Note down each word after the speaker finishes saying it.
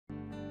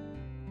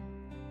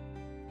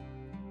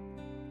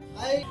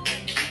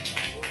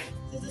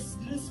This is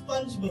little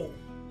sponge bird.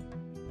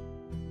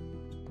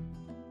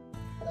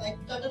 I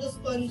cut out a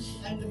sponge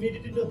and made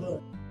it into a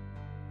bird.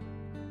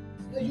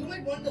 Now you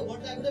might wonder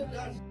what I would have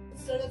done.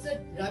 Instead I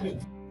said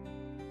rabbit.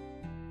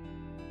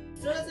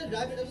 I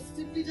would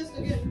simply just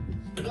again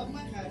rub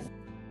my hand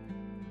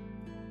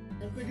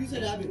and produce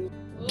a rabbit.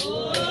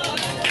 Oh.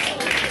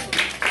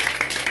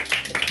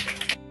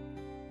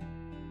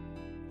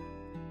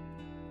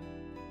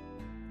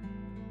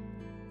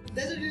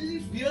 There's a really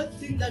weird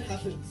thing that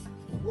happens.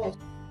 Watch.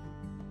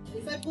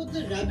 If I put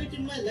the rabbit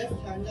in my left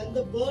hand and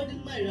the bird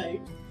in my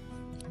right,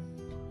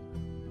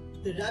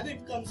 the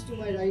rabbit comes to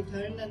my right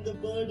hand and the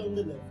bird on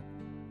the left.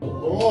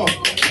 Oh!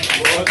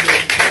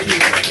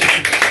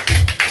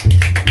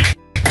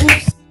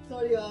 Oops!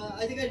 Sorry,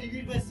 I think I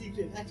revealed my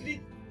secret.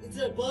 Actually, it's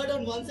a bird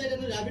on one side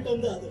and a rabbit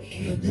on the other.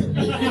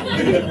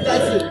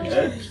 That's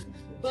it.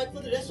 But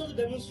for the rest of the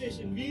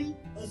demonstration, we'll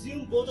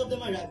assume both of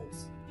them are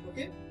rabbits.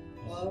 Okay?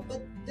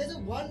 But there's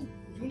one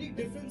unique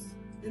difference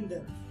in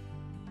them.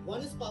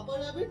 One is Papa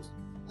Rabbit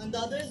and the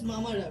other is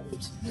Mama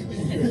Rabbit.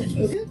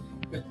 Okay?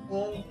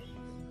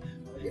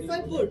 If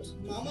I put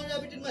Mama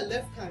Rabbit in my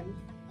left hand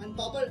and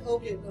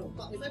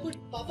if I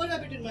put Papa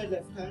Rabbit in my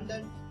left hand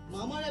and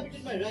Mama Rabbit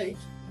in my right,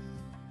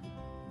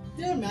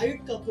 they are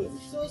married couples.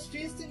 So a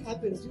strange thing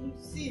happens. You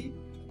see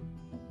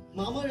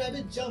Mama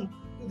Rabbit jump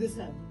to this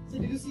hand. So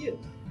did you see it?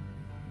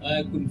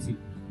 I couldn't see.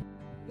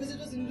 Because it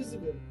was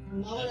invisible.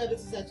 Mama Rabbit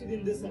is actually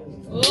in this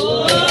hand.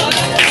 Oh!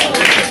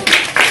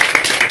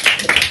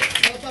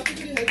 Papi, could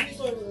you help me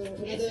for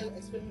another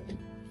experiment?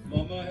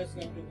 Mama has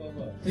come to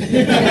Papa.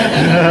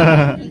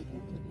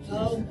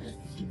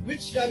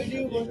 Which rabbit do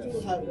you want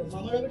to have?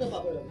 Mama Rabbit or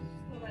Papa Rabbit?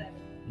 Mama Rabbit.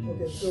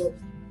 Okay, so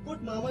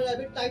put Mama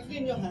Rabbit tightly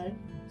in your hand,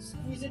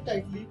 squeeze it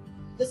tightly,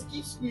 just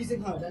keep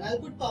squeezing hard, and I'll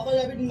put Papa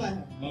Rabbit in my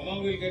hand.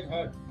 Mama will get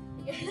hurt.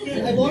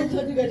 I want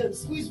her to get hurt.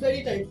 Squeeze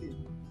very tightly.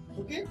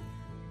 Okay?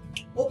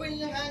 Open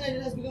your hand and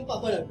it has become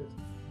Papa Rabbit.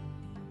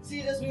 See,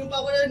 it has become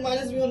Papa Rabbit, mine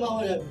has become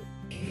Mama Rabbit.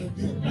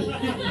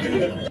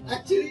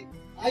 Actually,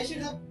 I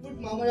should have put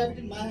Mama Rabbit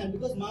in my hand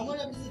because Mama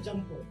Rabbit is a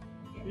jumper.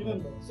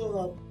 Remember.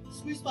 So,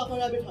 squeeze Papa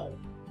Rabbit hard.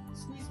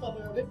 Squeeze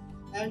Papa Rabbit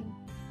and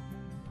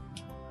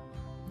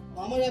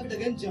Mama Rabbit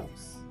again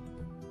jumps.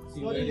 It's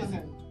not in my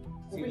hand.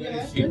 Open your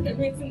hand. That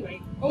makes him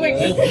right. Oh my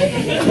god.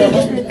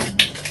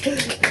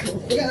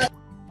 Okay.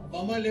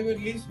 Mama never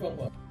leaves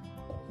Papa.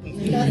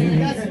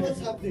 That's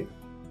what's happening.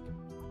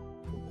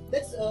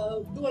 Let's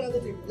do another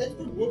thing. Let's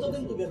put both of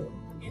them together.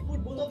 You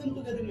put both of them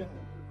together in your hand.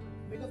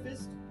 Make a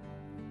fist.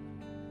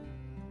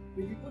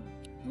 When you put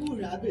two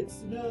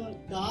rabbits in a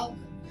dark,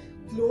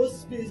 closed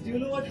space, do you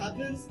know what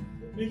happens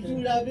when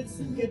two rabbits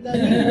get that?